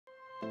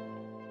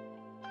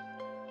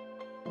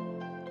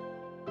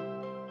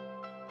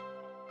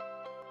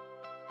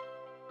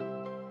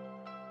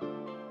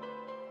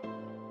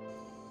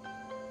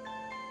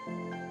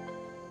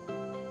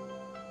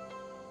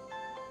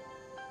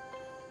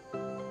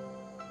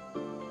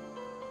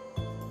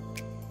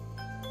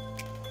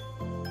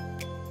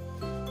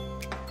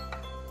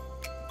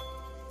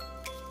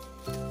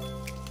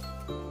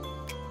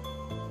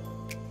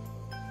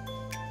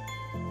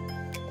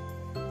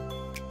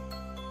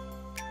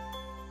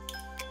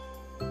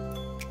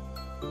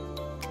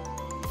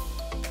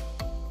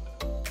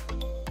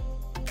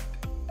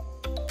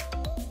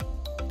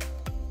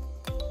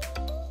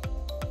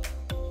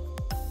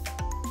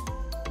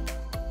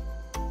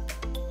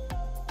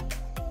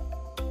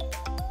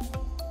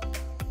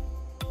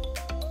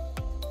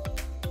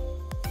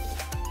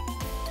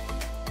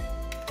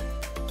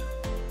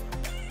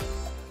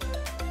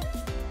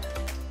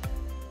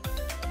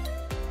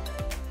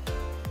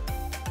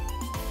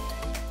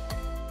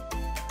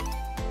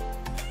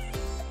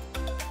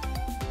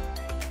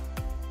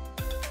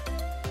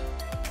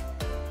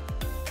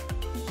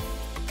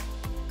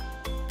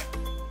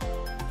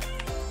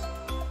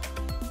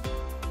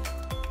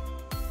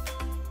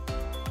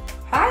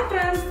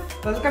friends,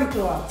 welcome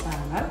to our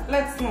channel.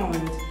 Let's know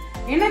it.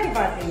 இன்னைக்கு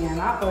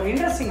பாத்தீங்கன்னா ஒரு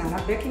இன்ட்ரஸ்டிங்கான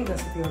பேக்கிங்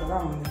ரெசிபியோட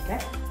தான்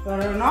வந்திருக்கேன்.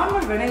 ஒரு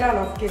நார்மல் வெனிலா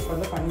லவ் கேக்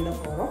வந்து பண்ணிட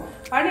போறோம்.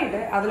 பண்ணிட்டு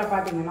அதுல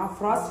பாத்தீங்கன்னா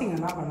ஃப்ராஸ்டிங்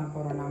எல்லாம் பண்ண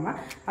போறோம் நாம.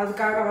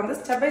 அதுக்காக வந்து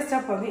ஸ்டெப் பை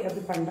ஸ்டெப் வந்து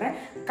எப்படி பண்றேன்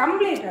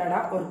கம்ப்ளீட்டடா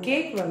ஒரு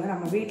கேக் வந்து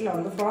நம்ம வீட்ல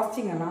வந்து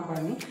ஃப்ராஸ்டிங் எல்லாம்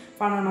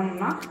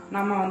பண்ணணும்னா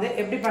நம்ம வந்து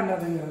எப்படி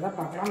பண்றதுங்கறத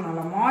பார்க்கலாம்.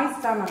 நல்லா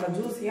மாய்ஸ்டா நல்ல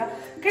ஜூஸியா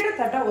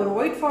கிட்டத்தட்ட ஒரு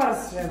ஒயிட்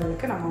ஃபாரஸ்ட்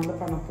லெவலுக்கு நம்ம வந்து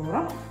பண்ண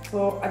போறோம். ஸோ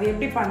அது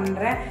எப்படி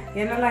பண்றேன்,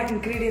 என்னெல்லாம்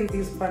இன்கிரீடியன்ஸ்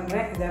யூஸ்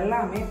பண்றேன்,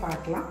 இதெல்லாமே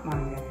பார்க்கலாம்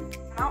வாங்க.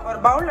 நான் ஒரு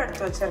பவுல்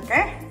எடுத்து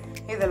வச்சிருக்கேன்.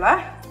 இதுல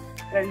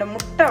 2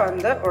 முட்டை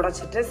வந்து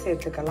உடைச்சிட்டு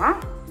சேர்த்துக்கலாம்.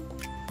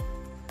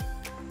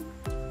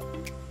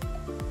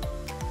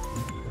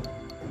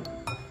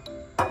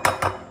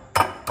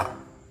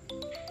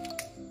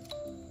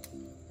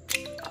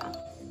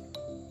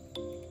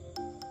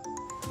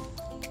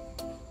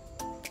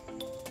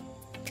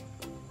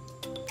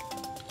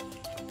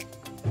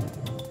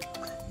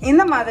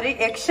 இந்த மாதிரி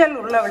எக்ஷெல்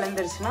உள்ள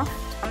விழுந்துருச்சுன்னா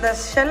அந்த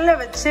ஷெல்லை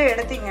வச்சு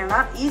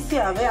எடுத்தீங்கன்னா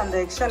ஈஸியாகவே அந்த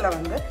எக்ஷெல்லை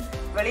வந்து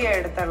வெளியே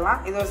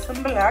எடுத்துடலாம். இது ஒரு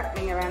சிம்பிள் ஹேக்,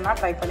 நீங்கள் வேணா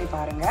ட்ரை பண்ணி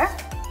பாருங்க.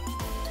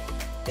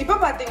 இப்போ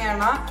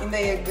பார்த்தீங்கன்னா இந்த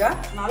எக்கை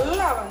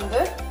நல்லா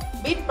வந்து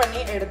பீட்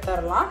பண்ணி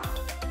எடுத்துடலாம்.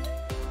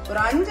 ஒரு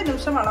 5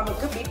 நிமிஷம்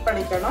அளவுக்கு பீட்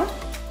பண்ணிக்கணும்.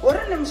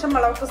 1 நிமிஷம்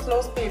அளவுக்கு ஸ்லோ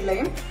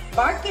ஸ்பீட்லையும்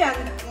பாக்கி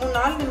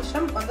 4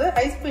 நிமிஷம் வந்து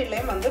ஹை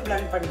ஸ்பீட்லையும் வந்து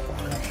பிளெண்ட்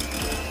பண்ணிக்கோங்க.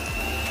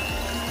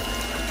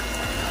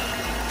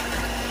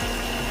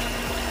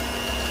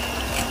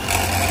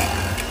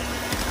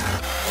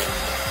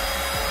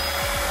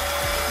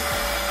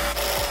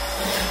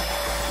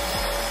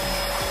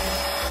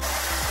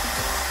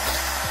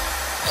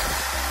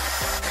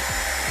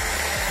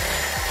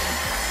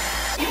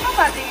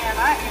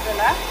 பார்த்தீங்கன்னா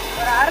இதில்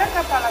ஒரு 1/2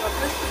 கப்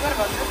அளவுக்கு சுகர்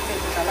வந்து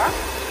சேர்த்துக்கலாம்.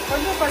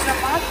 கொஞ்சம்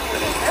கொஞ்சமாக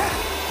சேர்த்துட்டு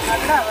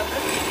நல்லா வந்து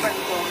மிக்ஸ்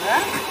பண்ணிக்கோங்க.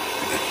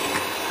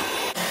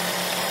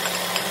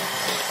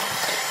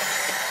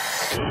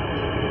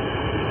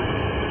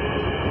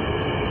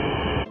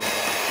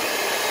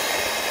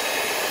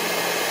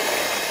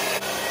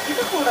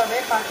 இது கூடவே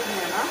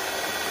பார்த்தீங்கன்னா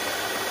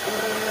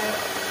ஒரு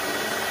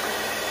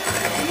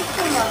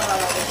டீஸ்பூன்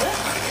அளவுக்கு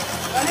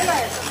வெனிலா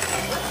எசன்ஸ்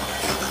வந்து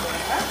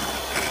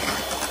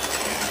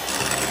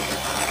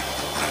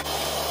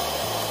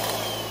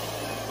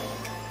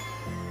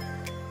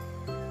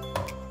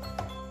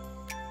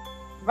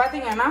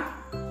பார்த்தீங்கன்னா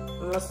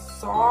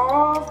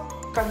சாஃப்ட்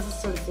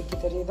கன்சிஸ்டன்சிக்கு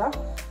தெரியுதா,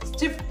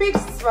 ஸ்டிஃப்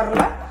பீக்ஸ்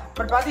வரல,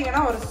 பட்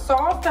பார்த்தீங்கன்னா ஒரு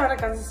சாஃப்டான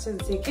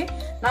கன்சிஸ்டன்சிக்கு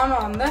நாம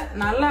வந்து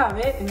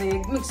நல்லாவே இந்த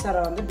எக்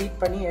மிக்சரை வந்து பீட்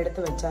பண்ணி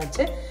எடுத்து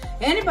வச்சாச்சு.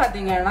 ஏன்னு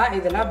பார்த்தீங்கன்னா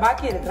இதில்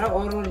பாக்கி இருக்கிற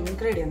ஒரு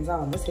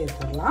இன்க்ரீடியன்ஸாக வந்து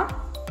சேர்த்துடலாம்.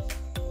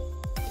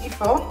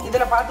 இப்போ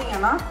இதில்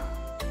பார்த்தீங்கன்னா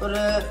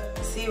ஒரு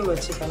சீவு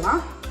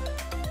வச்சுக்கலாம்.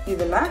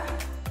 இதில்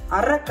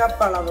 1/2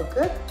 கப்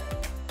அளவுக்கு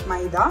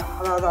மைதா,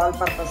 அதாவது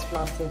ஆல் பர்பஸ்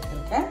ஃப்ளார்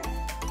சேர்த்துருக்கேன்.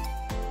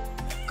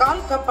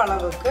 1/4 கப்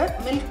அளவுக்கு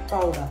மில்க்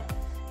பவுடர்,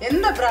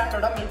 எந்த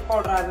பிராண்டோட மில்க்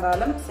பவுடரா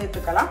இருந்தாலும்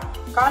சேர்த்துக்கலாம்.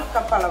 1/4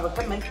 கப்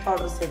அளவுக்கு மில்க்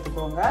பவுடர்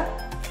சேர்த்துக்கோங்க.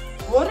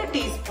 1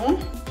 டீஸ்பூன்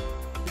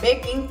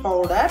பேக்கிங்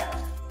பவுடர்,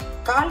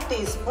 1/4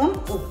 டீஸ்பூன்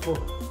உப்பு,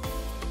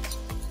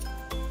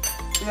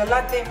 இது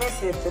எல்லாத்தையுமே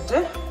சேர்த்துட்டு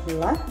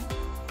நல்லா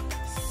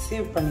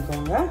சீவ்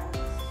பண்ணிக்கோங்க.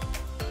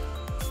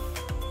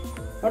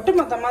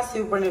 ஒட்டுமொத்தமாக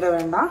சீவ் பண்ணிட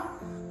வேண்டாம்,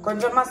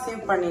 கொஞ்சமாக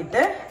சீவ்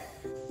பண்ணிட்டு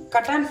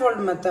கட் அண்ட்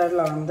ஃபோல்ட்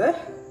மெத்தடில் வந்து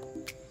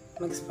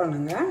மிக்ஸ்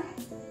பண்ணுங்க.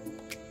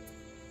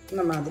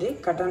 இந்த மாதிரி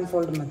கட் அண்ட்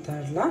ஃபோல்டு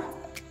மெத்தடில்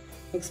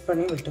மிக்ஸ்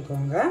பண்ணி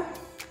விட்டுக்கோங்க.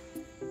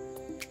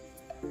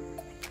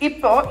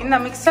 இப்போ இந்த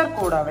மிக்சர்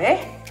கூடவே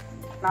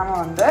நாம்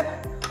வந்து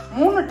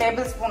 3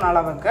 டேபிள் ஸ்பூன்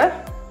அளவுக்கு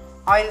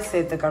ஆயில்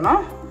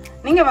சேர்த்துக்கணும்.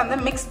 நீங்கள் வந்து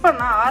மிக்ஸ்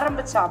பண்ண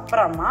ஆரம்பித்த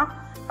அப்புறமா,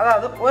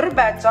 அதாவது ஒரு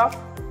பேட்ச் ஆஃப்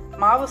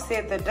மாவு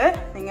சேர்த்துட்டு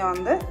நீங்கள்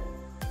வந்து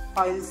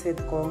ஆயில்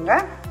சேர்த்துக்கோங்க.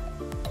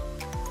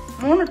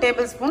 3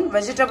 டேபிள் ஸ்பூன்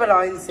வெஜிடபிள்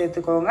ஆயில்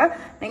சேர்த்துக்கோங்க.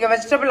 நீங்கள்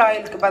வெஜிடபிள்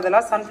ஆயிலுக்கு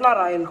பதிலாக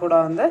சன்ஃப்ளவர் ஆயில் கூட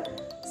வந்து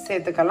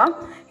சேர்த்துக்கலாம்.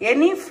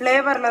 எனி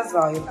ஃப்ளேவர்லெஸ்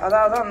ஆயில்,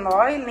 அதாவது அந்த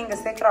ஆயில் நீங்கள்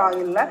சேர்க்குற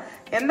ஆயிலில்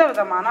எந்த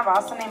விதமான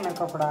வாசனையும்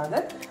இருக்கக்கூடாது.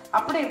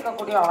 அப்படி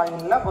இருக்கக்கூடிய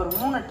ஆயிலில் ஒரு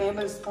 3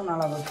 டேபிள் ஸ்பூன்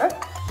அளவுக்கு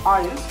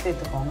ஆயில்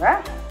சேர்த்துக்கோங்க.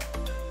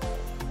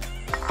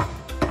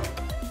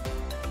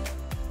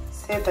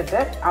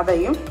 சேர்த்துட்டு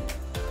அதையும்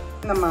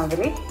இந்த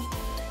மாதிரி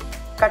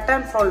கட்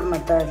அண்ட் ஃபோல்ட்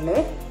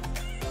மெத்தட்லேயே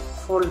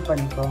ஃபோல்ட்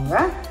பண்ணிக்கோங்க.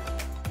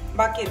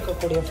 பாக்கி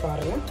இருக்கக்கூடிய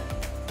ஃப்ளாரையும்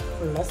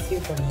ஃபுல்லாக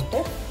சீவ் பண்ணிவிட்டு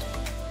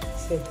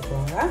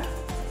சேர்த்துக்கோங்க.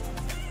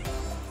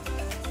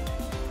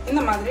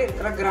 இந்த மாதிரி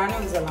இருக்கிற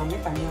கிரானியூல்ஸ் எல்லாமே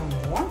தனியாக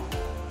வந்துடும்.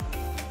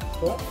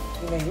 ஸோ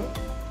இதையும்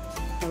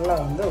நல்லா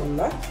வந்து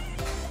உள்ள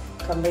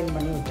கம்பைன்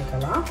பண்ணி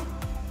விட்டுக்கலாம்.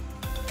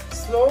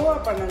 ஸ்லோவாக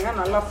பண்ணுங்கள்.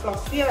 நல்லா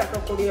ஃப்ளஃபியாக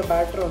இருக்கக்கூடிய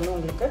பேட்டர் வந்து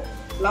உங்களுக்கு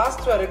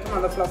லாஸ்ட் வரைக்கும்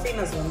அந்த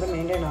ஃப்ளஃபினஸ் வந்து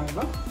மெயின்டைன்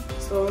ஆகணும்.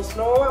 ஸோ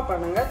ஸ்லோவாக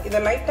பண்ணுங்கள்.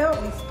 இதை லைட்டாக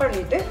மிக்ஸ்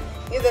பண்ணிவிட்டு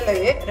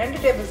இதிலேயே 2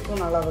 டேபிள்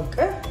ஸ்பூன்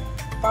அளவுக்கு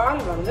பால்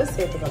வந்து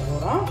சேர்த்துக்க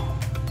போகிறோம்.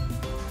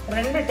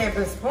 2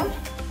 டேபிள் ஸ்பூன்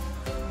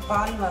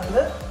பால்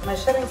வந்து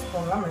மெஷரிங்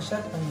ஸ்பூன்லாம்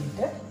மெஷர்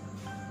பண்ணிட்டு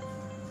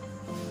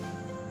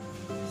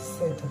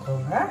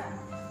சேர்த்துக்கோங்க.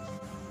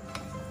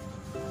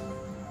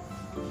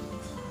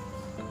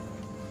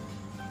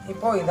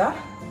 இப்போ இதை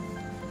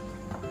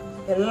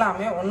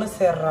எல்லாமே ஒன்று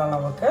சேர்ற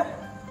அளவுக்கு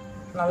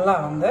நல்லா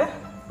வந்து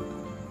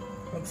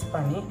மிக்ஸ்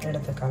பண்ணி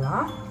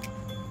எடுத்துக்கலாம்.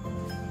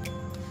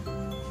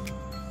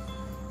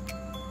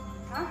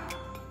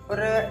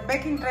 ஒரு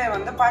பேக்கிங் ட்ரே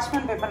வந்து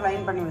பார்ச்மெண்ட் பேப்பர்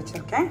லைன் பண்ணி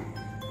வச்சுருக்கேன்.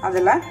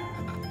 அதில்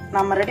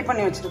நம்ம ரெடி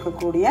பண்ணி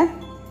வச்சுருக்கக்கூடிய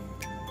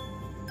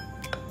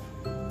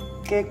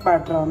கேக்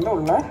பேட்டரை வந்து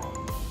உள்ள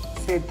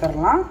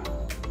சேர்த்துடலாம்.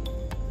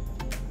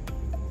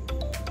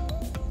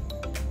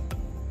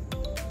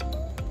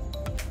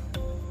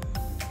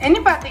 என்ன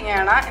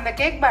பார்த்தீங்கன்னா இந்த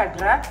கேக்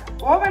பேட்டரை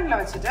ஓவனில்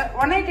வச்சுட்டு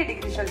 180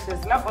 டிகிரி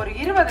செல்சியஸில் ஒரு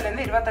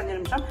 20லேருந்து 25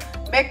 நிமிஷம்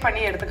பேக்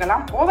பண்ணி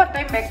எடுத்துக்கலாம். ஓவர்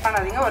டைம் பேக்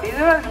பண்ணாதீங்க. ஒரு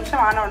 20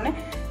 நிமிஷம் ஆனோடனே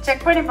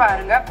செக் பண்ணி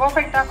பாருங்கள்.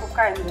 பர்ஃபெக்டாக குக்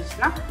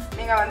ஆகிருந்துச்சுன்னா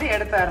நீங்கள் வந்து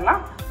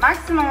எடுத்துடலாம்.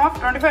 மேக்ஸிமம்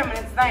ஆஃப் 25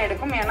 மினிட்ஸ் தான்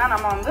எடுக்கும். ஏன்னா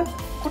நம்ம வந்து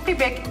குட்டி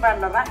பேக்கிங்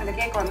பேனில் தான் இந்த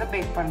கேக் வந்து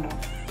பேக்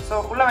பண்ணுறோம். ஸோ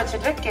உள்ளே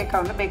வச்சுட்டு கேக்கை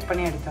வந்து பேக்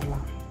பண்ணி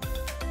எடுத்துடலாம்.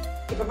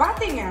 இப்போ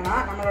பார்த்தீங்கன்னா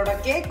நம்மளோட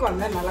கேக்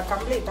வந்து நல்லா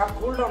கம்ப்ளீட்டாக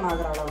கூல் டவுன்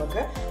ஆகிற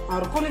அளவுக்கு நான்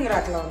ஒரு கூலிங்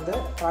ரேக்கில் வந்து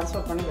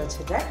ட்ரான்ஸ்ஃபர் பண்ணி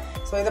வச்சுட்டேன்.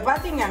 ஸோ இதை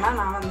பார்த்தீங்கன்னா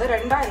நான் வந்து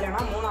 2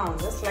 இல்லைனா 3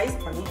 வந்து ஸ்லைஸ்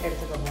பண்ணி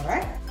எடுத்துக்க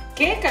போகிறேன்.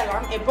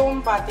 கேக்கெல்லாம்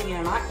எப்பவும்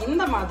பார்த்தீங்கன்னா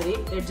இந்த மாதிரி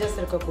எட்ஜஸ்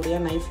இருக்கக்கூடிய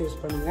நைஃப் யூஸ்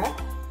பண்ணுங்கள்.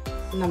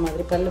 இந்த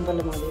மாதிரி பல்லு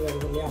மாதிரி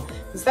வருது இல்லையா,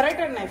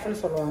 செரேட்டட்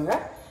நைஃப்னு சொல்லுவாங்க.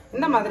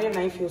 இந்த மாதிரி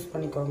நைஃப் யூஸ்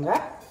பண்ணிக்கோங்க.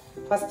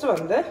 ஃபஸ்ட்டு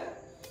வந்து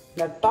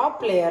இந்த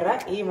டாப் லேயரை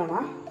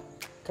ஈவனாக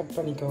கட்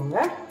பண்ணிக்கோங்க.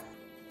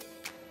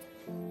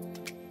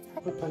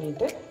 கட்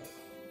பண்ணிட்டு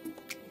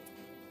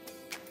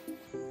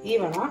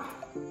ஈவனாக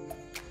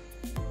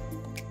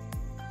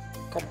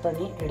கட்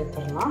பண்ணி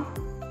எடுத்துடலாம்.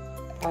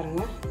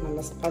 பாருங்க,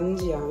 நல்ல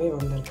ஸ்பஞ்சியாகவே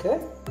வந்திருக்கு.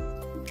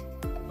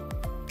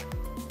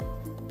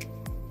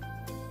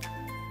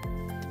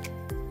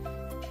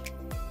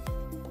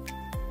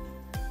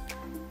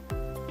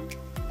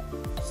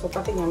 ஸோ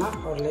பார்த்தீங்கன்னா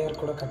ஒரு லேயர்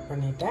கூட கட்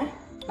பண்ணிட்டேன்.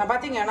 நான்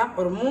பார்த்தீங்கன்னா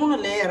ஒரு 3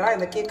 லேயராக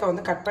இந்த கேக்கை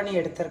வந்து கட் பண்ணி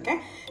எடுத்திருக்கேன்.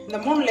 இந்த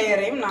 3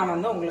 லேயரையும் நான்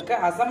வந்து உங்களுக்கு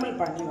அசம்பிள்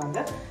பண்ணி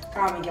வந்து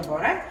காமிக்க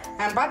போகிறேன்.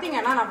 அண்ட்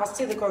பார்த்தீங்கன்னா நான்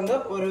ஃபஸ்ட்டு இதுக்கு வந்து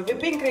ஒரு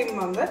விப்பிங்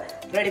க்ரீம் வந்து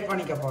ரெடி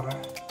பண்ணிக்க போகிறேன்.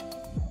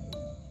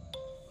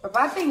 இப்போ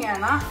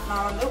பார்த்தீங்கன்னா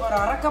நான் வந்து ஒரு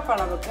 1/2 கப்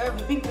அளவுக்கு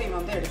விப்பிங் க்ரீம்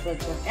வந்து எடுத்து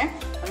வச்சுருக்கேன்.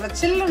 அதில்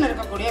சில்லுன்னு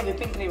இருக்கக்கூடிய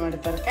விப்பிங் க்ரீம்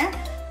எடுத்திருக்கேன்.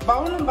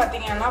 பவுலும்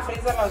பார்த்தீங்கன்னா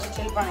ஃப்ரீசரில் வச்சு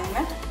சில் பண்ணிங்க.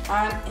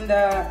 இந்த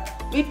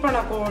பீட்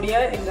பண்ணக்கூடிய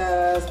இந்த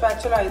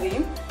ஸ்பேச்சுலா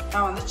இதையும்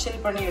நான் வந்து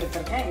சில் பண்ணி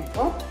எடுத்திருக்கேன்.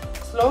 இப்போது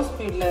ஸ்லோ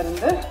ஸ்பீடில்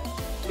இருந்து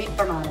பீட்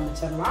பண்ண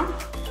ஆரம்பிச்சிடலாம்.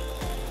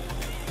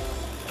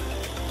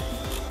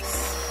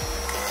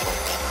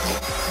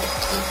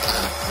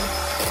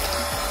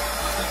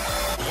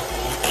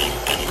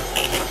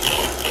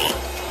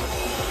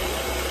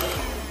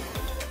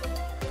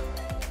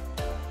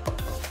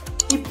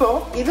 இப்போ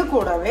இது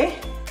கூடவே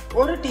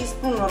 1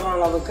 டீஸ்பூன் வர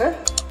அளவுக்கு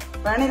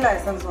வெனிலா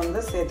எசன்ஸ் வந்து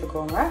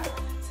சேர்த்துக்கோங்க.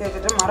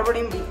 சேர்த்துட்டு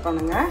மறுபடியும் பீட்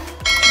பண்ணுங்க.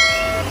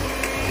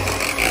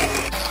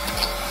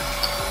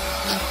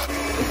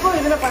 இப்போ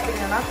இதில்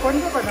பார்த்தீங்கன்னா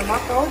கொஞ்சம் கொஞ்சமாக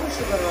பவுடர்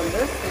சுகர் வந்து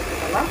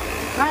சேர்த்துக்கலாம்.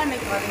 நான்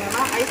இன்னைக்கு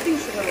பார்த்தீங்கன்னா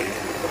ஐசிங் சுகர் வந்து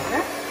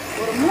சேர்த்துருக்கேன்.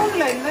 ஒரு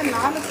 3லேருந்து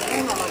 4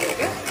 ஸ்பூன்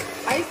அளவுக்கு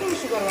ஐசிங்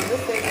சுகர் வந்து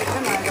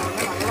சேர்த்துட்டு நான் இதை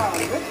வந்து நல்லா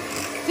வந்து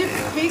ஸ்டிஃப்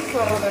பீக்ஸ்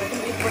வர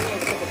வரைக்கும் பீட் பண்ணி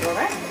எடுத்துக்க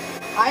போகிறேன்.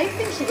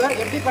 ஐசிங் சுகர்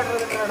எப்படி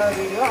பண்ணுறதுன்றோட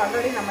வீடியோ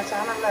ஆல்ரெடி நம்ம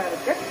சேனலில்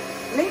இருக்குது.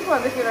 லிங்க்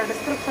வந்து கீழே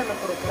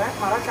டிஸ்கிரிப்ஷனில் கொடுக்குறேன்.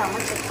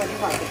 மறக்காமல் செக் பண்ணி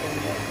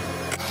பார்த்துக்கோங்க.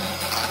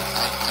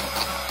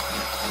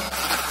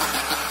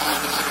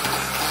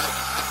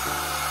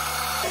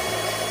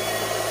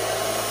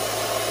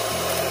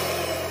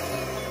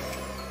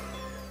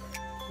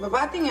 இப்போ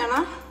பார்த்தீங்கன்னா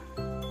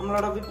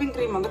நம்மளோட விப்பிங்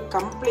க்ரீம் வந்து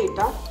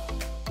கம்ப்ளீட்டாக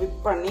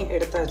விப் பண்ணி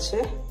எடுத்தாச்சு.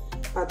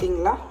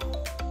 பார்த்தீங்களா,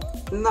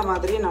 இந்த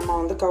மாதிரி நம்ம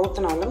வந்து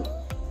கவுத்தினாலும்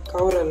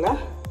கவுரில்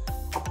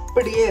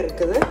அப்படியே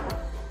இருக்குது.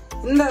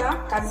 இந்த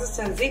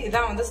கன்சிஸ்டன்சி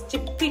இதான் வந்து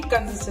ஸ்டிப்பி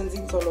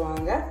கன்சிஸ்டன்சின்னு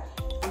சொல்லுவாங்க.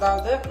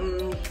 அதாவது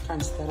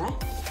காமிச்சு தரேன்.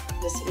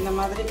 ஜஸ்ட் இந்த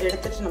மாதிரி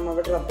எடுத்துட்டு நம்ம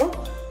விடுறப்போ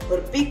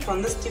ஒரு பீக்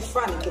வந்து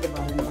ஸ்டிஃபாக நிற்கிது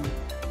பாருங்க.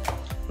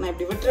 நான்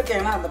இப்படி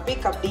விட்டுருக்கேன்னா அந்த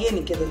பீக் அப்படியே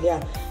நிற்கிது இல்லையா,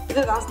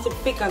 இதுதான்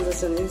ஸ்டிப்பி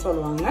கன்சிஸ்டன்சின்னு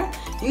சொல்லுவாங்க.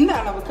 இந்த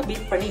அளவுக்கு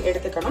பீட் பண்ணி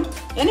எடுத்துக்கணும்.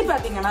 இனி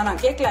பார்த்தீங்கன்னா நான்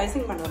கேக்கில்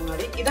ஐசிங் பண்ணுறது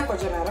முன்னாடி இதை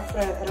கொஞ்சம் நேரம்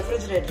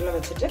ரெஃப்ரிஜிரேட்டரில்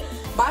வச்சுட்டு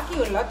பாக்கி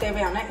உள்ள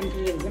தேவையான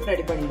இன்க்ரீடியன்ஸும்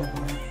ரெடி பண்ணிட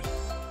போகிறேன்.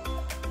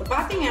 இப்போ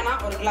பார்த்தீங்கன்னா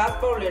ஒரு கிளாஸ்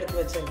பவுல் எடுத்து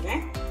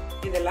வச்சுருக்கேன்.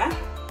 இதில்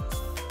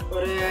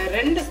ஒரு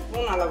 2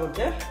 ஸ்பூன்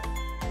அளவுக்கு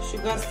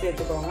சுகர்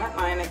சேர்த்துக்கோங்க.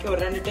 நான் எனக்கு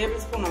ஒரு 2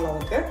 டேபிள் ஸ்பூன்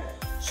அளவுக்கு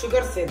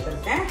சுகர்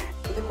சேர்த்துருக்கேன்.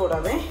 இது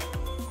கூடவே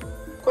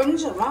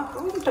கொஞ்சமாக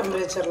ரூம்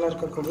டெம்பரேச்சரில்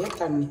இருக்கக்கூடிய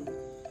தண்ணி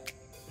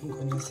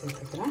கொஞ்சம்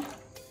சேர்த்துக்கிறேன்.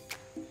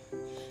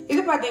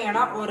 இது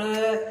பார்த்தீங்கன்னா ஒரு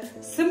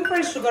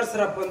சிம்பிள் சுகர்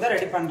சிரப் வந்து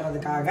ரெடி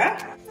பண்ணுறதுக்காக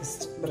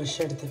ப்ரஷ்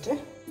எடுத்துட்டு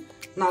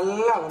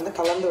நல்லா வந்து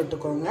கலந்து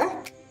விட்டுக்கோங்க.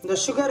 இந்த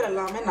சுகர்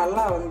எல்லாமே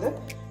நல்லா வந்து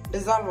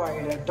டிசால்வ்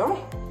ஆகிடட்டும்.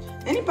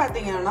 இனி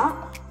பார்த்தீங்கன்னா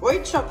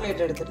ஒயிட்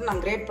சாக்லேட் எடுத்துட்டு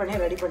நான் கிரேட் பண்ணி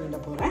ரெடி பண்ணிட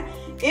போகிறேன்.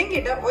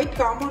 என்கிட்ட ஒயிட்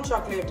காம்பவுண்ட்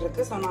சாக்லேட்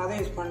இருக்குது. ஸோ நான் அதை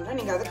யூஸ் பண்ணுறேன்.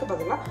 நீங்கள் அதுக்கு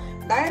பதிலாக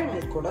டைரி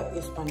மில்க் கூட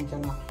யூஸ்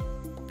பண்ணிக்கலாம்.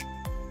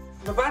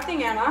 இப்போ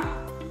பார்த்தீங்கன்னா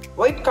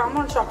ஒயிட்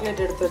காம்பவுண்ட்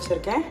சாக்லேட் எடுத்து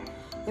வச்சுருக்கேன்.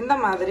 இந்த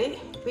மாதிரி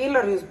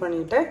பீலர் யூஸ்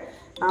பண்ணிவிட்டு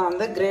நான்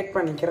வந்து கிரேட்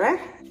பண்ணிக்கிறேன்.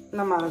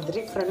 இந்த மாதிரி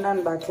ஃப்ரண்ட்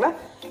அண்ட் பேக்கில்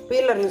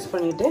பீலர் யூஸ்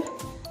பண்ணிவிட்டு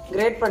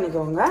கிரேட்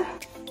பண்ணிக்கோங்க.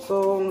 ஸோ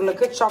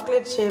உங்களுக்கு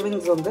சாக்லேட்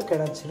ஷேவிங்ஸ் வந்து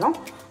கிடச்சிடும்.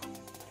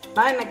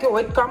 நான் இன்றைக்கி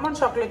ஒயிட் காம்பவுண்ட்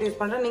சாக்லேட் யூஸ்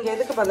பண்ணுறேன். நீங்கள்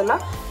இதுக்கு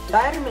பதிலாக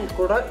டைரி மில்க்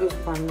கூட யூஸ்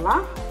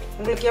பண்ணலாம்.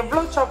 உங்களுக்கு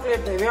எவ்வளோ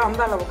சாக்லேட் தேவையோ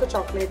அந்த அளவுக்கு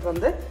சாக்லேட்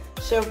வந்து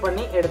ஷேவ்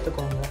பண்ணி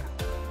எடுத்துக்கோங்க.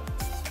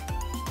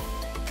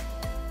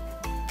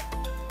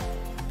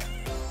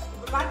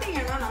 இப்போ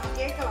பார்த்தீங்கன்னா நம்ம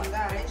கேக்கை வந்து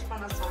அரேஞ்ச்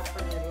பண்ண ஸ்டார்ட்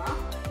பண்ணிடலாம்.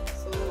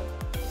 ஸோ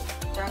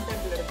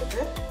டேபிள்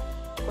எடுத்துட்டு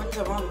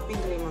கொஞ்சமாக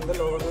விப்பிங் க்ரீம் வந்து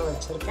லோவரில்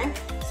வச்சுருக்கேன்.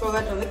 ஸோ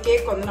தட் வந்து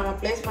கேக் வந்து நம்ம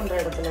பிளேஸ் பண்ணுற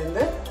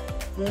இடத்துலேருந்து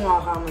மூவ்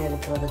ஆகாமல்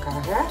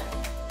இருக்கிறதுக்காக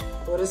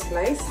ஒரு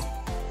ஸ்லைஸ்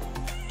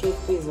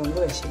கேக் பீஸ் வந்து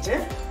வச்சுட்டு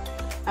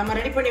நம்ம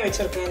ரெடி பண்ணி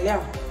வச்சுருக்கோம் இல்லையா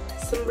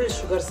சிம்பிள்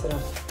சுகர்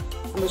சிரப்,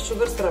 அந்த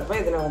சுகர் சிரப்பை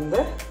இதில் வந்து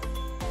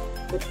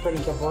வெட்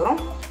பண்ணிக்க போகிறோம்.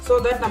 ஸோ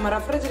தட் நம்ம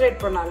ரெஃப்ரிஜரேட்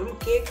பண்ணாலும்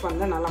கேக்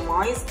வந்து நல்லா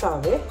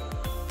மாய்ஸ்டாகவே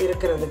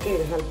இருக்கிறதுக்கு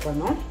இது ஹெல்ப்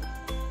பண்ணும்.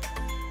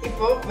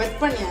 இப்போது வெட்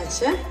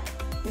பண்ணியாச்சு.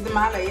 இது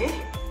மேலேயே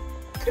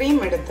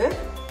க்ரீம் எடுத்து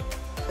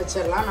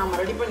வச்சிடலாம். நம்ம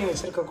ரெடி பண்ணி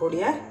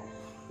வச்சுருக்கக்கூடிய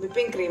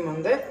விப்பிங் க்ரீம்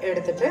வந்து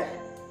எடுத்துட்டு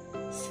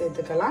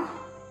சேர்த்துக்கலாம்.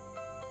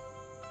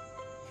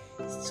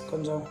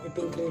 கொஞ்சம்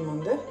விப்பிங் க்ரீம்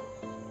வந்து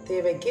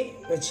தேவைக்கு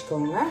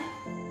வச்சுக்கோங்க.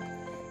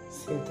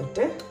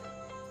 சேர்த்துட்டு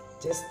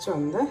ஜஸ்ட்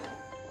வந்து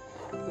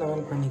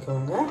லெவல்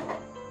பண்ணிக்கோங்க.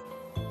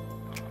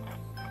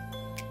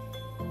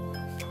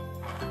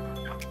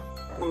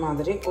 இந்த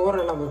மாதிரி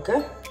ஓரளவுக்கு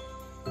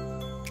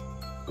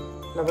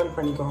லெவல்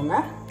பண்ணிக்கோங்க.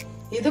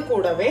 இது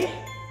கூடவே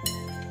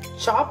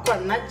சாப்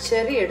பண்ண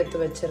செரி எடுத்து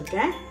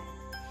வச்சிருக்கேன்.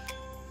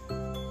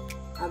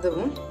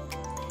 அதுவும்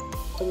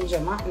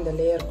கொஞ்சமா இந்த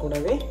லேயர்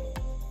கூடவே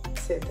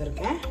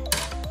சேர்த்துருக்கேன்.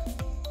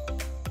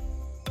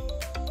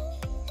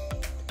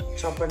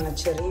 சாப் பண்ண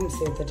செரியும்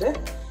சேர்த்துட்டு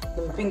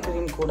விப்பிங்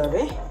க்ரீம்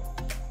கூடவே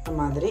இந்த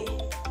மாதிரி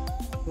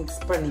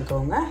மிக்ஸ்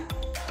பண்ணிக்கோங்க.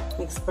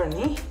 மிக்ஸ்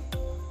பண்ணி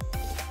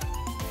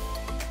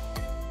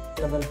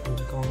லெவல்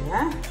பண்ணிக்கோங்க.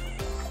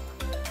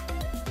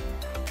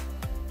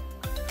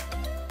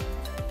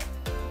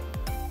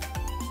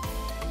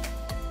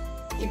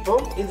 இப்போ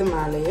இது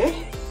மேலேயே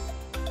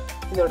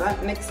இதோட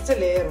நெக்ஸ்ட்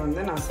லேயர்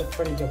வந்து நான் செட்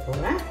பண்ணிக்க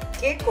போறேன்.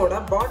 கேக்கோட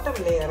பாட்டம்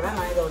லேயரை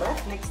நான் இதோட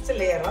நெக்ஸ்ட்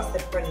லேயரா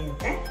செட்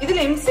பண்ணியிருக்கேன்.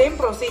 இதுலயும் சேம்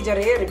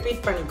ப்ரொசீஜரையே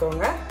ரிப்பீட்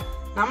பண்ணிக்கோங்க.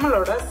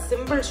 நம்மளோட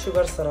சிம்பிள்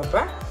சுகர்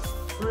சிரப்பை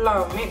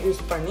ஃபுல்லாகவுமே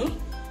யூஸ் பண்ணி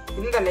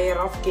இந்த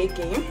லேயர் ஆஃப்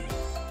கேக்கையும்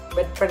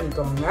வெட்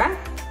பண்ணிக்கோங்க.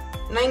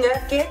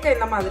 நீங்கள் கேக்கை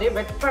இந்த மாதிரி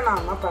வெட்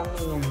பண்ணாமல்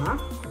பண்ணீங்கன்னா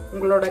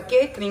உங்களோட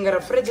கேக் நீங்கள்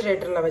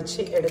ரெஃப்ரிஜரேட்டரில்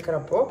வச்சு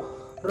எடுக்கிறப்போ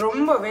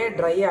ரொம்பவே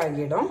ட்ரை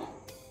ஆகிடும்.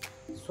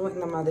 ஸோ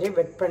இந்த மாதிரி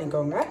வெட்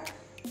பண்ணிக்கோங்க.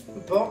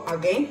 இப்போ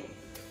again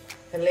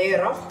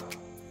layer of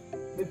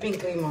whipping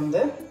cream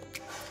வந்து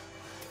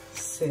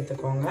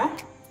சேர்த்துக்கோங்க.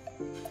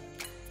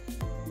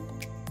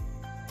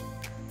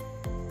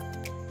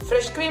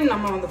 ஃப்ரெஷ் க்ரீம்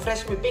நம்ம வந்து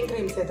ஃப்ரெஷ் விப்பிங்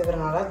க்ரீம்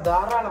சேர்த்துக்கிறனால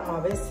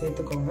தாராளமாகவே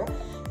சேர்த்துக்கோங்க.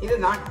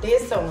 இதுதான்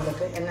டேஸ்ட்டை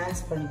உங்களுக்கு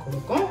என்ஹான்ஸ் பண்ணி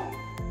கொடுக்கும்.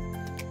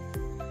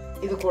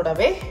 இது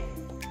கூடவே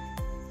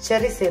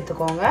செரி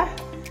சேர்த்துக்கோங்க.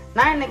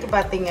 நான் இன்னைக்கு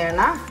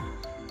பார்த்தீங்கன்னா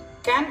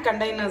கேன்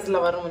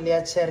கண்டெய்னர்ஸில் வரும்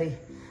இல்லையா செரி,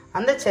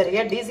 அந்த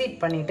செரியை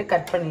டீசீட் பண்ணிட்டு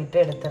கட் பண்ணிட்டு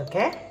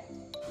எடுத்திருக்கேன்.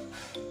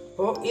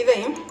 இப்போ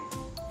இதையும்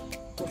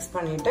மிக்ஸ்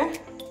பண்ணிட்டு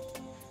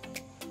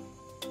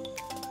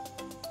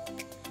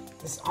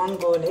ஆன்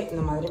கோலே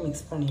இந்த மாதிரி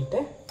மிக்ஸ் பண்ணிட்டு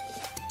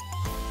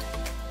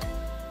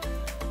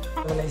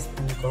அனலைஸ்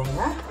பண்ணிக்கோங்க.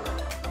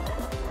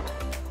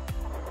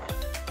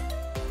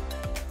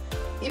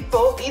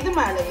 இப்போ இது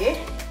மேலேயே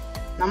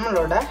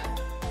நம்மளோட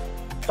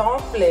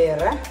டாப்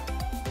லேயரை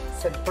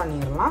செட்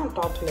பண்ணிடலாம்.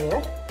 டாப்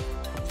லேயர்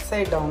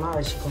அப்சைட் டவுனாக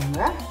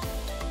வச்சுக்கோங்க.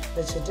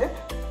 வச்சுட்டு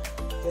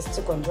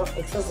ஜஸ்ட்டு கொஞ்சம்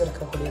எக்ஸஸ்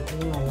இருக்கக்கூடிய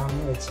க்ரீம்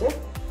எல்லாமே வச்சு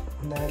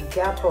அந்த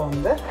கேப்பை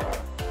வந்து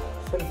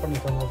ஃபில்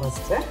பண்ணிக்கோங்க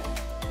ஃபஸ்ட்டு.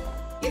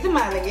 இது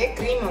மேலேயே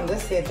க்ரீம் வந்து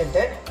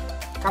சேர்த்துட்டு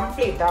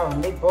கம்ப்ளீட்டாக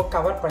வந்து இப்போது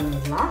கவர்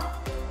பண்ணிடலாம்.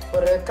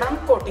 ஒரு க்ரம்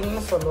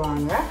கோட்டிங்னு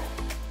சொல்லுவாங்க,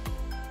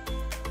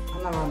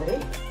 அந்த மாதிரி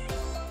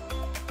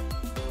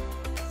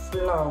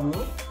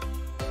ஃபுல்லாகவுமே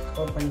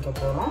கவர் பண்ணிக்க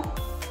போகிறோம்.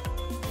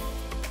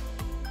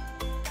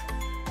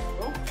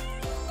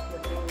 இந்த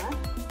க்ரீமை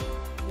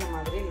இந்த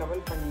மாதிரி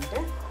லெவல்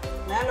பண்ணிவிட்டு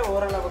மேலே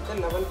ஓரளவுக்கு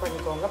லெவல்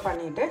பண்ணிக்கோங்க.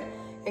 பண்ணிவிட்டு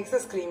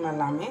எக்ஸஸ் க்ரீம்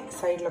எல்லாமே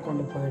சைடில்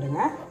கொண்டு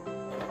போயிடுங்க.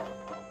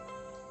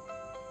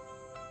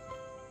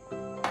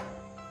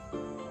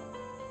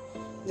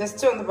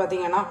 ஜஸ்ட் வந்து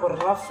பார்த்தீங்கன்னா ஒரு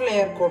ரஃப்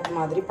லேயர் கோட்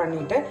மாதிரி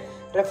பண்ணிவிட்டு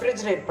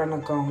ரெஃப்ரிஜரேட்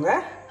பண்ணிக்கோங்க.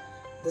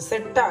 இது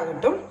செட்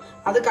ஆகட்டும்.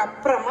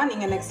 அதுக்கப்புறமா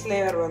நீங்கள் நெக்ஸ்ட்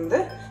லேயர் வந்து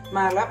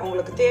மேலே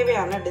உங்களுக்கு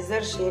தேவையான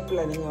டிசைர்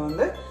ஷேப்பில் நீங்கள்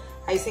வந்து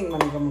ஐசிங்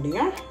பண்ணிக்க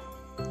முடியும்.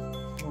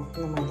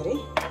 இந்த மாதிரி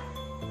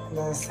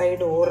இந்த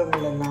சைடு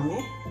ஓரங்கள் எல்லாமே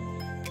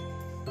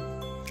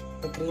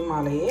இந்த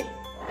க்ரீமாலேயே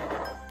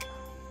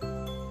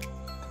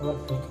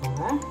கவர்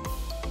பண்ணிக்கோங்க.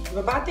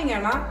 இப்போ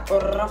பார்த்தீங்கன்னா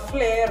ஒரு ரஃப்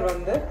லேயர்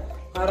வந்து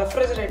நான்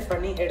ரெஃப்ரிஜரேட்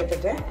பண்ணி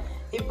எடுத்துட்டேன்.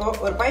 இப்போ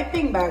ஒரு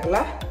பைப்பிங் பேக்கில்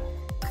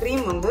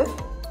க்ரீம் வந்து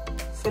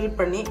ஃபில்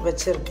பண்ணி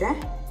வச்சுருக்கேன்.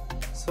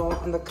 ஸோ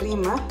அந்த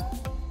க்ரீமை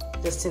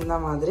ஜஸ்ட் இந்த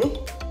மாதிரி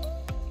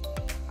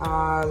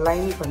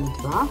லைன்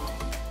பண்ணிக்கலாம்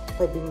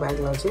பைப்பிங்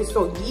பேக்கில் வச்சு. ஸோ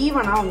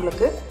ஈவனாக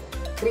உங்களுக்கு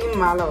க்ரீம்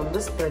மேலே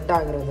வந்து ஸ்ப்ரெட்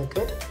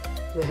ஆகுறதுக்கு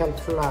இது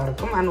ஹெல்ப்ஃபுல்லாக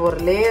இருக்கும். அண்ட் ஒரு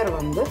லேயர்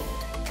வந்து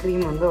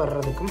க்ரீம் வந்து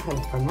வர்றதுக்கும்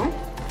ஹெல்ப் பண்ணும்.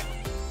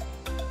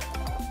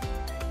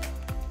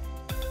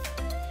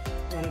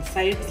 அண்ட்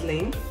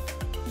சைட்ஸ்லையும்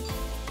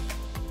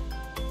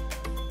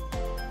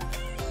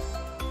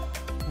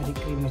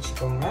க்ரீம்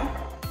வச்சுக்கோங்க.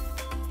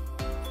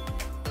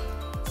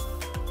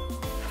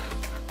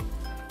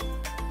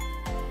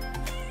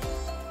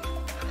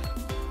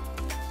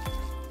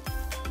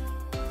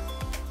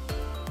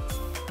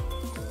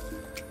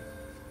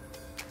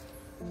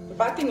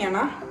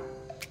 பார்த்தீங்கன்னா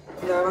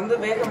இதை வந்து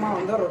வேகமாக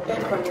வந்து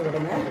ரொட்டேட் பண்ணி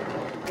விடுங்க.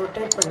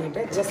 ரொட்டேட்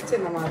பண்ணிவிட்டு ஜஸ்ட்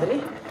இந்த மாதிரி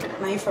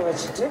நைஃபை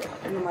வச்சுட்டு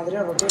இந்த மாதிரி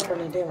ரொட்டேட்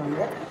பண்ணிகிட்டே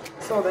வாங்க.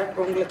 ஸோ தட்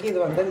உங்களுக்கு இது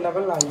வந்து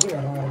லெவல் ஆகி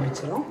வர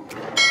ஆரம்பிச்சிடும்.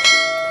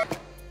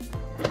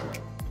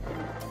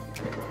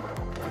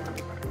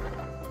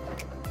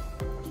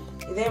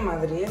 இதே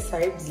மாதிரியே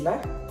சைட்ஸில்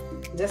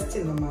ஜஸ்ட்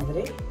இந்த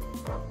மாதிரி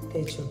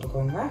தேய்ச்சி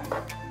விட்டுக்கோங்க.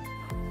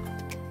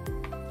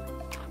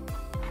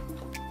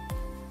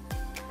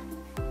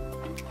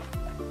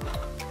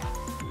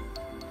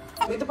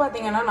 இது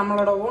பார்த்தீங்கன்னா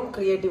நம்மளோட ஓன்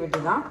கிரியேட்டிவிட்டி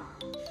தான்.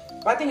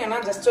 பார்த்தீங்கன்னா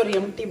ஜஸ்ட் ஒரு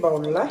எம்டி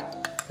பவுலில்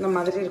இந்த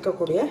மாதிரி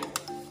இருக்கக்கூடிய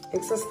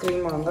எக்ஸஸ்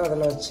க்ரீமை வந்து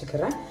அதில்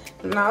வச்சுக்கிறேன்.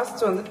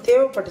 லாஸ்ட் வந்து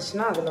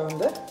தேவைப்பட்டுச்சுன்னா அதில்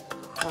வந்து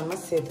நம்ம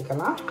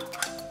சேர்த்துக்கலாம்.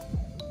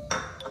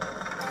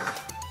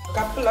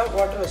 கப்பில்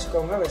வாட்டர்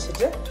வச்சுக்கோங்க.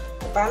 வச்சுட்டு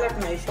பேலட்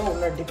நைஃபை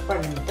உள்ளே டிப்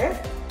பண்ணிவிட்டு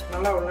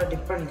நல்லா உள்ளே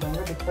டிப் பண்ணிக்கோங்க.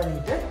 டிப்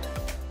பண்ணிவிட்டு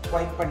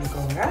வைப்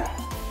பண்ணிக்கோங்க.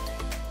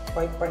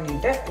 வைப்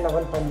பண்ணிவிட்டு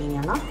லெவல்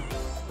பண்ணிங்கன்னா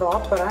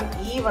ப்ராப்பராக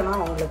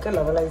ஈவனாக உங்களுக்கு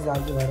லெவலைஸ்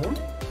ஆகி வரும்.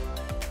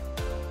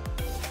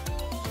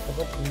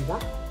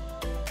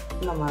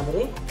 இந்த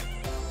மாதிரி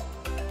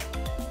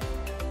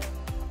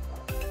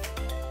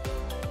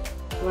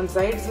ஒன்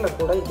சைட்ஸில்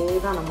கூட இதே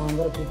தான் நம்ம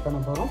வந்து ரிப்பீட் பண்ண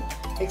போகிறோம்.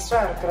 எக்ஸ்ட்ரா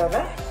இருக்கிறத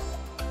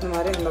இந்த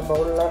மாதிரி இந்த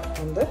பவுலில்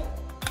வந்து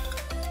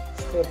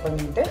ஸ்க்ரேப்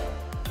பண்ணிவிட்டு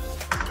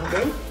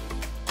அகைன்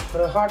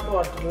ஒரு ஹாட்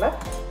வாட்டரில்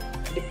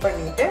டிப்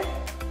பண்ணிவிட்டு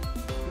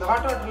இந்த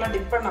ஹாட் வாட்டரில்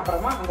டிப் பண்ண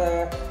அப்புறமா அந்த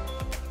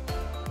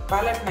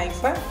பேலட்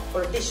நைஃபை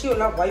ஒரு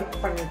டிஷ்யூவில்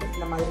வைப் பண்ணிவிட்டு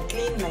இந்த மாதிரி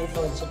க்ளீன்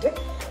நைஃபை வச்சுட்டு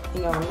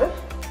நீங்கள் வந்து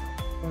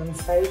ஒன்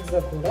சைட்ஸை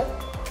கூட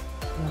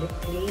இந்த மாதிரி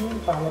க்ளீன்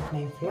பேலட்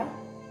நைஃபில்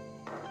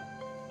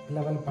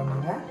லெவல்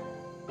பண்ணுங்கள்.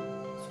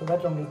 ஸோ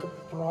தட் உங்களுக்கு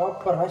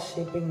ப்ராப்பராக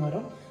ஷேப்பிங்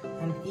வரும்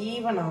அண்ட்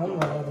ஈவனாகவும்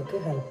வர்றதுக்கு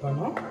ஹெல்ப்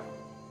பண்ணும்.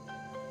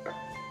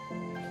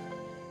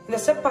 இந்த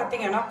ஸ்டெப்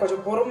பார்த்தீங்கன்னா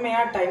கொஞ்சம்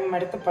பொறுமையாக டைம்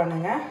எடுத்து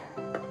பண்ணுங்கள்.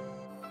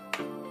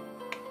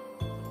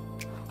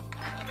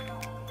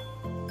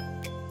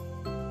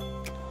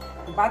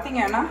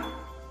 பார்த்தீங்கன்னா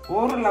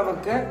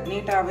ஓரளவுக்கு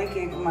நீட்டாகவே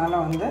கேக் மேலே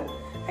வந்து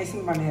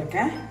ஐசிங்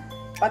பண்ணியிருக்கேன்.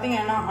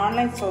 பார்த்தீங்கன்னா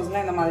ஆன்லைன்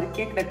ஸ்டோர்ஸில் இந்த மாதிரி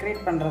கேக் டெக்கரேட்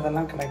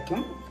பண்ணுறதெல்லாம்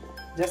கிடைக்கும்.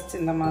 ஜஸ்ட்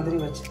இந்த மாதிரி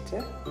வச்சுட்டு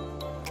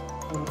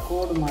ஒரு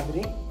கோடு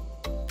மாதிரி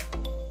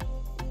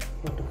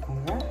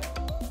போட்டுக்கோங்க.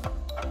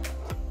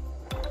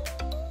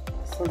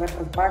 ஸோ தட்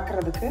அது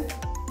பார்க்குறதுக்கு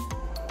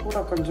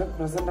கூட கொஞ்சம்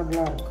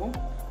ப்ரெசன்டபுளாக இருக்கும்.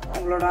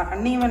 உங்களோட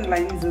அன்ஈவன்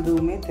லைன்ஸ்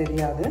எதுவுமே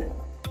தெரியாது.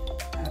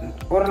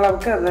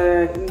 ஓரளவுக்கு அது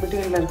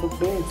இன்பிட்வீனில்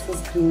இருக்கக்கூடிய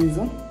எக்ஸஸ்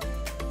க்ரீம்ஸும்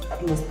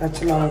இந்த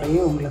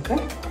ஸ்பெச்சுலாவோடையும் உங்களுக்கு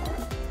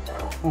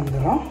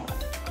வந்துடும்.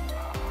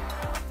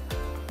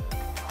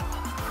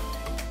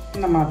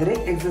 இந்த மாதிரி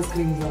எக்ஸஸ்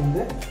க்ரீம்ஸை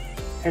வந்து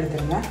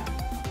எடுத்துருங்க.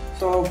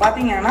 ஸோ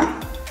பார்த்தீங்கன்னா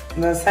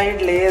இந்த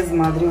சைட் லேயர்ஸ்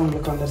மாதிரி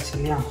உங்களுக்கு வந்துருச்சு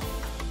இல்லையா?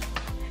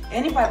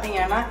 இனி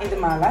பார்த்தீங்கன்னா இது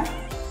மேலே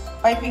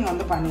பைப்பிங்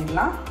வந்து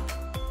பண்ணிடலாம்.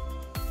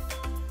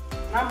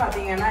 நான்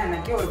பார்த்தீங்கன்னா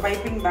எனக்கு ஒரு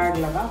பைப்பிங்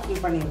பேக்கில் தான்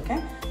ஃபில்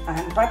பண்ணியிருக்கேன்.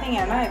 அண்ட்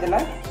பார்த்தீங்கன்னா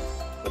இதில்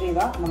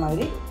புரியுதா இந்த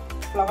மாதிரி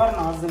ஃப்ளவர்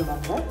நாசில்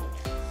வந்து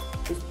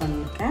யூஸ்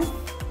பண்ணியிருக்கேன்.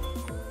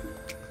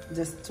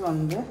 ஜஸ்ட்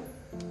வந்து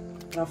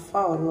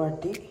ரஃப்பாக ஒரு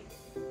வாட்டி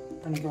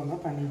பண்ணிக்கோங்க.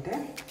 பண்ணிவிட்டு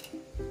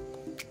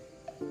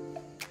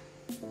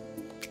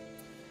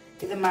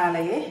இது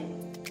மேலேயே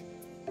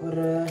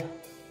ஒரு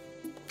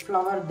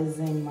ஃப்ளவர்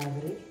டிசைன்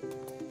மாதிரி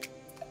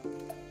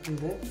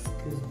வந்து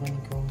யூஸ்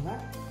பண்ணிக்கோங்க.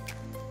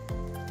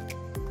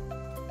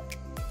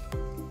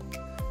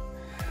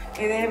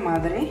 இதே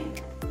மாதிரி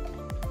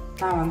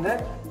நான் வந்து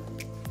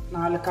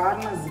 4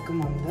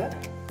 கார்னர்ஸுக்கும் வந்து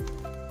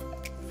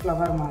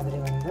ஃப்ளவர் மாதிரி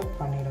வந்து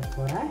பண்ணிட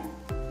போகிறேன்.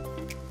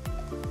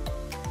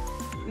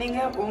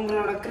 நீங்கள்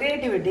உங்களோட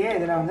க்ரியேட்டிவிட்டியை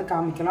இதில் வந்து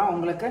காமிக்கலாம்.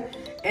 உங்களுக்கு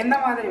எந்த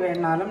மாதிரி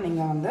வேணாலும்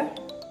நீங்கள் வந்து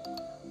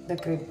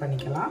டெக்கரேட்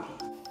பண்ணிக்கலாம்.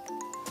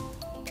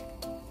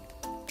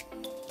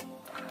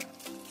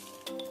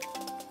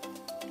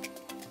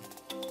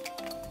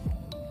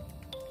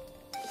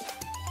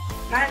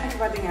 நான் எனக்கு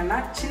பார்த்தீங்கன்னா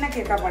சின்ன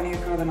கேக்காக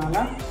பண்ணியிருக்கிறதுனால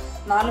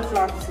 4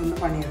 ஃப்ளவர்ஸ் வந்து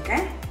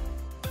பண்ணியிருக்கேன்.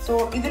 ஸோ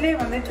இதிலே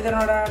வந்து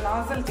இதனோட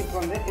நாசல் டிப்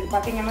வந்து இது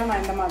பார்த்தீங்கன்னா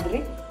நான் இந்த மாதிரி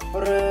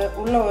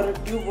உள்ள ஒரு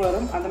டியூப்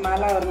வரும், அது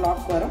மேலே ஒரு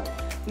லாக் வரும்.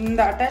 இந்த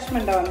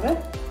அட்டாச்மெண்ட்டை வந்து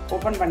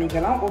ஓப்பன்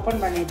பண்ணிக்கலாம்.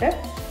 ஓப்பன் பண்ணிவிட்டு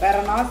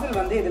வேறு நாசில்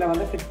வந்து இதில்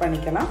வந்து ஃபிட்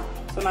பண்ணிக்கலாம்.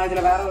 ஸோ நான்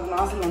இதில் வேறு ஒரு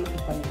நாசில் வந்து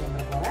ஃபிட்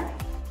பண்ணிக்க போகிறேன்.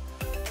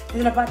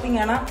 இதில்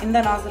பார்த்தீங்கன்னா இந்த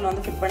நாசில்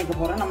வந்து ஃபிட் பண்ணிக்க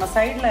போகிறேன். நம்ம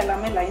சைடில்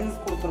எல்லாமே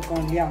லைன்ஸ்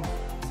கொடுத்துருக்கோம் இல்லையா?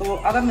 ஸோ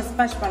அதை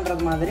மிஸ்மேட்ச்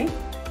பண்ணுறது மாதிரி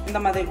இந்த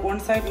மாதிரி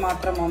ஒன் சைட்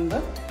மாத்திரம் வந்து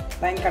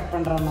லைன் கட்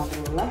பண்ணுற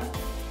மாதிரி உள்ள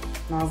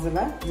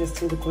நாசில்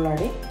ஜஸ்ட்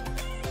இதுக்குள்ளாடி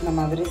இந்த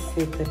மாதிரி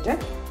சேர்த்துட்டு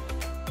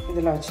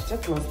இதில் வச்சுட்டு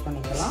க்ளோஸ்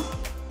பண்ணிக்கலாம்.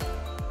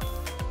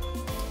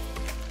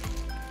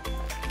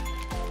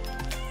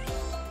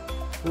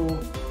 ஸோ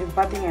இது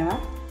பார்த்தீங்கன்னா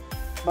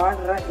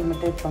பார்டரை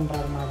இமிட்டேட்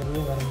பண்ணுற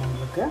மாதிரியே வரும்.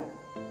 உங்களுக்கு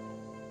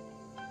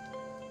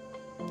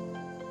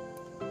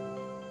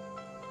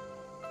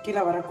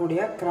கீழே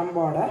வரக்கூடிய க்ரம்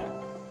பார்டர்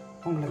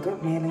உங்களுக்கு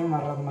மேலேயும்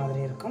வர்றது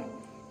மாதிரி இருக்கும்.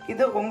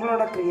 இது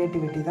உங்களோட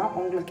க்ரியேட்டிவிட்டி தான்.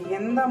 உங்களுக்கு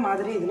எந்த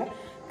மாதிரி இதில்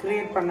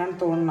க்ரியேட் பண்ணன்னு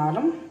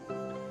தோணுனாலும்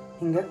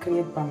நீங்கள்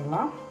க்ரியேட்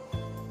பண்ணலாம்.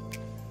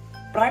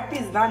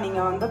 ப்ராக்டிஸ் தான்.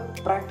 நீங்கள் வந்து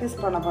ப்ராக்டிஸ்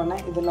பண்ண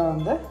இதில்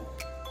வந்து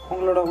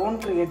உங்களோட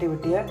ஓன்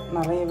க்ரியேட்டிவிட்டியை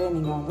நிறையவே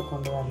நீங்கள் வந்து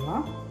கொண்டு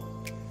வரலாம்.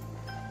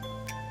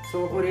 ஸோ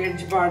ஒரு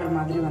எட்ஜ் பார்டர்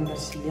மாதிரி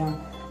வந்துருச்சு இல்லையா,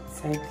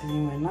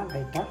 சைட்லேயும் வேணால்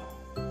லைட்டாக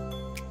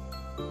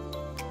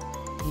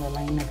இந்த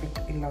லைன்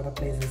எஃபெக்ட் இல்லாத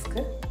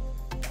பிளேசஸ்க்கு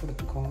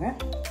கொடுத்துக்கோங்க.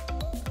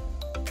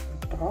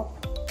 டாப்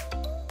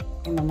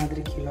இந்த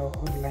மாதிரி கீழே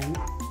ஒரு லைன்,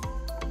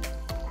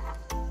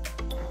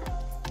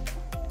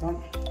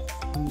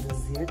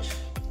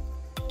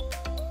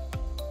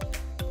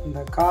 இந்த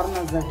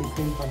கார்னர்ஸை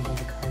டிஃபைன்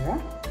பண்ணுறதுக்காக,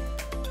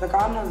 இந்த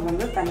கார்னர்ஸ்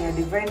வந்து தனியாக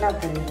டிஃபைண்டாக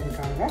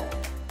தெரியறதுக்காக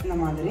இந்த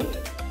மாதிரி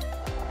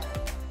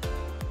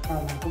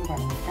கார்னருக்கும்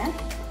பண்ணிட்டேன்.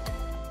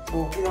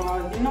 ஸோ இதை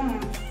இன்னும்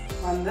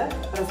வந்து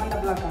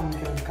ப்ரெசன்டபுளாக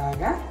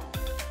காமிக்கிறதுக்காக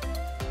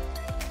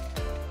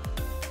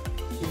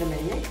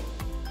இதுலேயே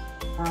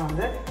நான்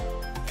வந்து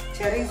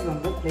செரிஸ்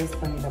வந்து ப்ளேஸ்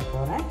பண்ணிட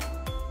போகிறேன்.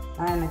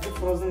 நான் எனக்கு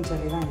ஃப்ரோசன்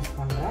செரி தான் யூஸ்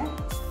பண்ணுறேன்.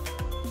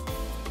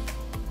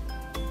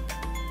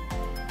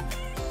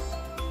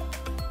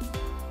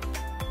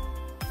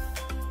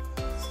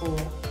 ஸோ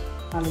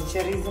 4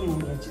 செரிஸும்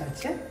முன்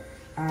வச்சாச்சு.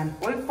 And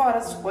white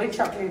forest white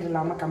chocolate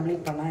இல்லாமல்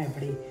கம்ப்ளீட் பண்ணால்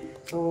எப்படி?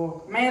 ஸோ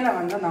மேலே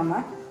வந்து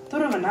நம்ம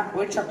துருவின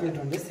ஒயிட்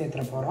சாக்லேட் வந்து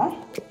சேர்த்துற போகிறோம்.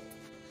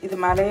 இது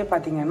மேலேயே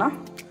பார்த்தீங்கன்னா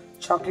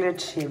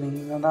சாக்லேட் ஷேவிங்,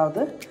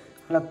 அதாவது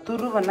அதில்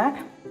துருவின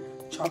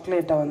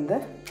சாக்லேட்டை வந்து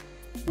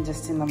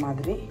ஜஸ்ட் இந்த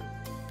மாதிரி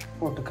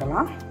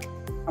போட்டுக்கலாம்.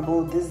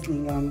 அபோவ் திஸ்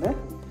நீங்கள் வந்து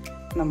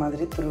இந்த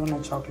மாதிரி துருவின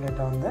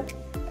சாக்லேட்டை வந்து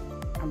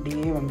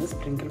அப்படியே வந்து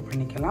ஸ்ப்ரிங்கிள்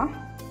பண்ணிக்கலாம்.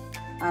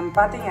 அண்ட்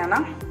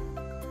பார்த்தீங்கன்னா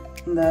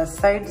இந்த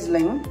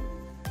சைட்ஸ்லையும்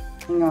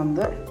நீங்கள்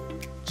வந்து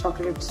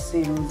சாக்லேட்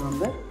ஷேவிங்ஸ்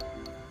வந்து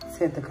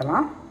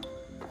சேர்த்துக்கலாம்.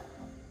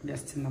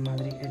 ஜஸ்ட் இந்த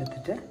மாதிரி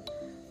எடுத்துகிட்டு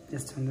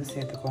ஜஸ்ட் வந்து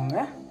சேர்த்துக்கோங்க.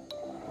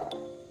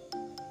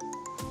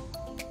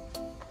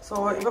 ஸோ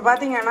இப்போ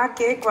பார்த்தீங்கன்னா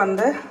கேக்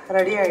வந்து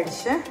ரெடி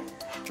ஆகிடுச்சு.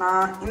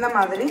 நான் இந்த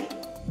மாதிரி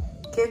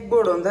கேக்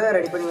போர்டு வந்து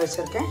ரெடி பண்ணி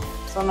வச்சுருக்கேன்.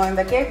 ஸோ நான்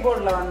இந்த கேக்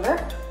போர்டில் வந்து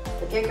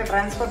இந்த கேக்கை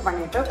ட்ரான்ஸ்ஃபர்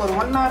பண்ணிவிட்டு ஒரு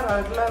 1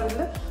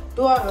 ஹவர்லேருந்து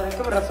 2 ஹவர்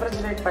வரைக்கும்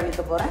ரெஃப்ரிஜரேட்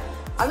பண்ணிக்க போகிறேன்.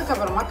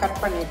 அதுக்கப்புறமா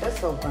கட் பண்ணிவிட்டு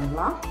சர்வ்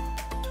பண்ணலாம்.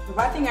 இப்போ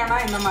பார்த்தீங்கன்னா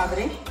இந்த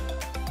மாதிரி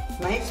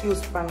நைஃப்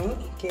யூஸ் பண்ணி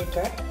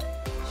கேக்கை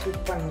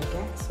ஷிஃப்ட்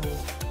பண்ணியிருக்கேன். ஸோ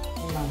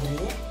இந்த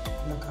மாதிரியே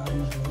இந்த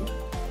கார்னர்லையும்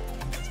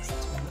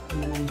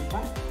இந்த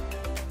நைஃபை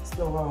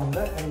ஸ்லோவாக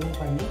வந்து ரிமூவ்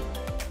பண்ணி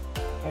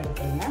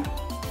எடுத்துருங்க.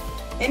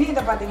 இனி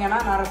இதை பார்த்தீங்கன்னா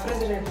நான்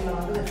ரெஃப்ரிஜரேட்டரில்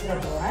வந்து வச்சுட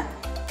போகிறேன்.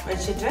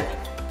 வச்சுட்டு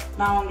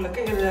நான்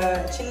உங்களுக்கு இது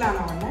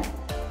சில்லான ஒன்று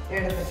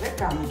எடுத்துகிட்டு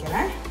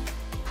காமிக்கிறேன்.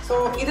 ஸோ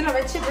இதில்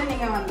வச்சுட்டு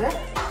நீங்கள் வந்து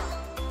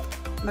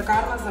இந்த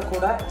கார்னர்ஸை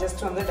கூட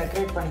ஜஸ்ட் வந்து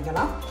டெக்கரேட்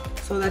பண்ணிக்கலாம்.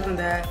 ஸோ தட்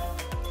இந்த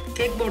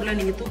கேக் போர்டில்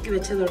நீங்கள் தூக்கி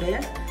வச்சதோடைய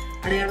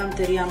அடையாளம்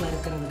தெரியாமல்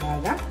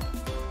இருக்கிறதுக்காக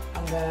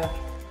அந்த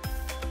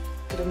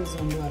கிரிம்ஸ்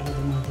வந்து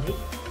வர்றது மாதிரி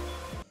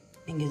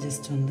நீங்கள்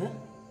ஜஸ்ட் வந்து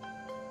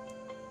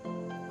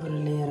ஒரு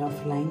லேயர்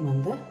ஆஃப் லைன்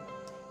வந்து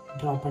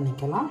ட்ரா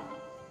பண்ணிக்கலாம்.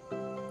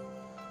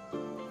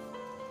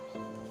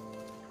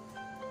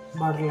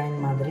 பார்டர் லைன்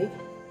மாதிரி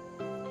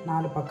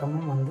 4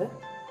 பக்கமும் வந்து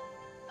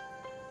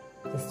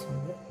ஜஸ்ட்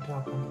வந்து ட்ரா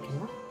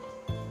பண்ணிக்கலாம்.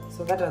 ஸோ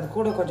தட் அது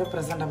கூட கொஞ்சம்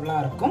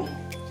ப்ரெசன்டபுளாக இருக்கும்.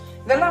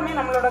 இதெல்லாமே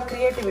நம்மளோட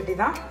க்ரியேட்டிவிட்டி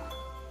தான்.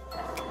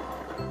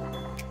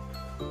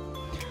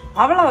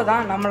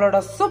 அவ்வளவுதான், நம்மளோட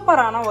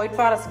சூப்பரான ஒயிட்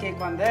ஃபாரஸ்ட்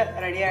கேக் வந்து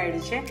ரெடி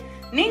ஆகிடுச்சு.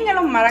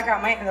 நீங்களும்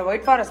மறக்காமல் இந்த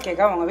ஒயிட் ஃபாரஸ்ட்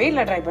கேக்கை உங்கள்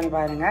வீட்டில் ட்ரை பண்ணி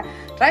பாருங்கள்.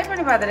 ட்ரை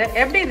பண்ணி பார்த்துட்டு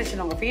எப்படி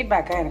இருந்துச்சுன்னு உங்கள்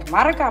ஃபீட்பேக்கை எனக்கு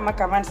மறக்காமல்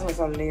கமெண்ட்ஸில்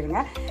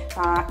சொல்லிடுங்க.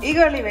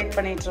 Eagerly wait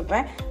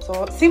பண்ணிகிட்ருப்பேன். ஸோ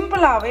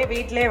சிம்பிளாகவே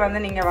வீட்டிலே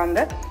வந்து நீங்கள்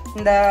வந்து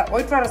இந்த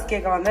ஒயிட் ஃபாரஸ்ட்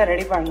கேக்கை வந்து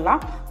ரெடி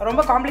பண்ணலாம்.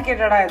 ரொம்ப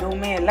காம்ப்ளிகேட்டடாக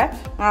எதுவுமே இல்லை.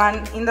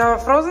 இந்த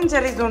ஃப்ரோசன்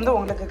செரிஸ் வந்து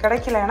உங்களுக்கு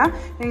கிடைக்கலன்னா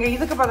நீங்கள்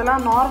இதுக்கு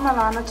பதிலாக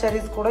நார்மலான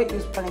செரிஸ் கூட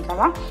யூஸ்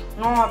பண்ணிக்கலாம்.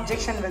 No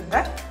objection with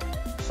that.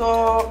 So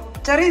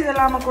cherish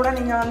இல்லாமல் கூட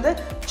நீங்கள் வந்து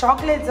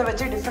சாக்லேட்ஸை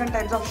வச்சு டிஃப்ரெண்ட்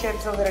டைப்ஸ் ஆஃப்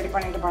ஷேப்ஸ் வந்து ரெடி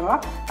பண்ணிட்டு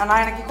பண்ணலாம்.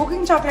 நான் எனக்கு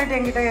குக்கிங் சாக்லேட்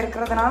என்கிட்ட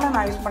இருக்கிறதுனால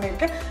நான் யூஸ்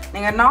பண்ணியிருக்கேன்.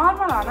 நீங்கள்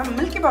நார்மலான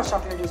மில்கி பார்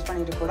சாக்லேட் யூஸ்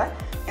பண்ணிட்டு கூட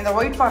இந்த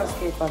ஒயிட்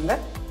ஃபாரஸ்ட் கேக் வந்து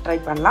ட்ரை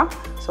பண்ணலாம்.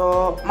 ஸோ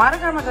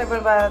மறக்காமல் ட்ரை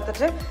பண்ணி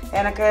பார்த்துட்டு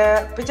எனக்கு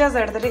பிக்சர்ஸ்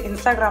எடுத்துகிட்டு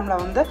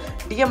இன்ஸ்டாகிராமில் வந்து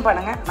டிஎம்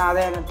பண்ணுங்கள். நான்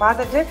அதை எனக்கு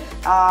பார்த்துட்டு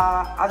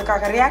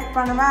அதுக்காக ரியாக்ட்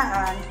பண்ணுவேன்.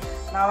 அண்ட்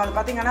நான் வந்து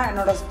பார்த்திங்கன்னா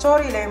என்னோடய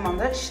ஸ்டோரியிலையும்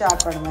வந்து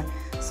ஷேர் பண்ணுவேன்.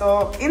 ஸோ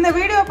இந்த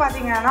வீடியோ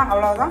பார்த்தீங்கன்னா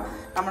அவ்வளோதான்.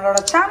 நம்மளோட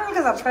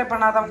சேனலுக்கு சப்ஸ்கிரைப்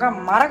பண்ணாதவங்க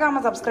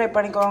மறக்காமல் சப்ஸ்கிரைப்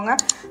பண்ணிக்கோங்க.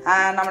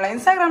 நம்மளை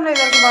இன்ஸ்டாகிராமில்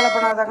இது வரைக்கும் ஃபாலோ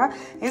பண்ணாதவங்க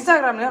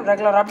இன்ஸ்டாகிராம்லேயும்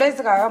ரெகுலர்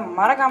அப்டேட்ஸுக்காக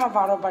மறக்காமல்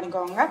ஃபாலோ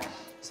பண்ணிக்கோங்க.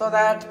 ஸோ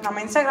தட்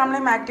நம்ம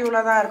இன்ஸ்டாகிராம்லேயும்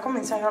ஆக்டிவில் தான் இருக்கும்.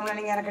 இன்ஸ்டாகிராமில்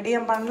நீங்கள் எனக்கு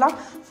டிஎம் பண்ணலாம்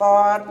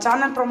ஃபார்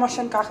சேனல்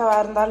ப்ரொமோஷனுக்காக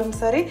இருந்தாலும்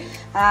சரி.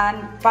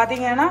 அண்ட்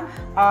பார்த்தீங்கன்னா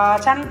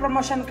சேனல்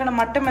ப்ரொமோஷனுக்குன்னு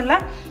மட்டும் இல்லை,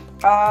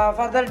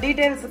 ஃபர்தர்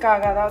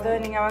டீட்டெயில்ஸுக்காக, அதாவது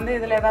நீங்கள் வந்து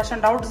இதில்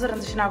ஏதாச்சும் டவுட்ஸ்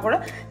இருந்துச்சுன்னா கூட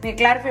நீங்கள்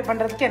கிளாரிஃபை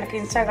பண்ணுறதுக்கு எனக்கு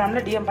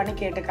இன்ஸ்டாகிராமில் டிஎம் பண்ணி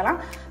கேட்டுக்கலாம்.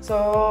 ஸோ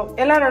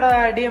எல்லாரோட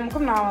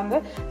டிஎம்க்கும் நான் வந்து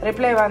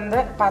ரிப்ளை வந்து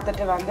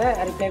பார்த்துட்டு வந்து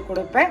ரிப்ளை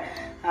கொடுப்பேன்.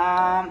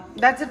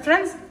 That's it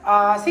friends.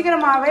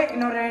 சீக்கிரமாகவே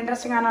இன்னொரு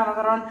இன்ட்ரெஸ்டிங்கான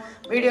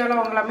வீடியோவில்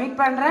உங்களை மீட்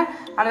பண்ணுறேன்.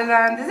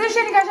 அதில் this is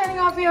ஷெனிகா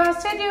shining of your.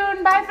 Stay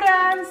tuned. Bye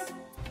friends.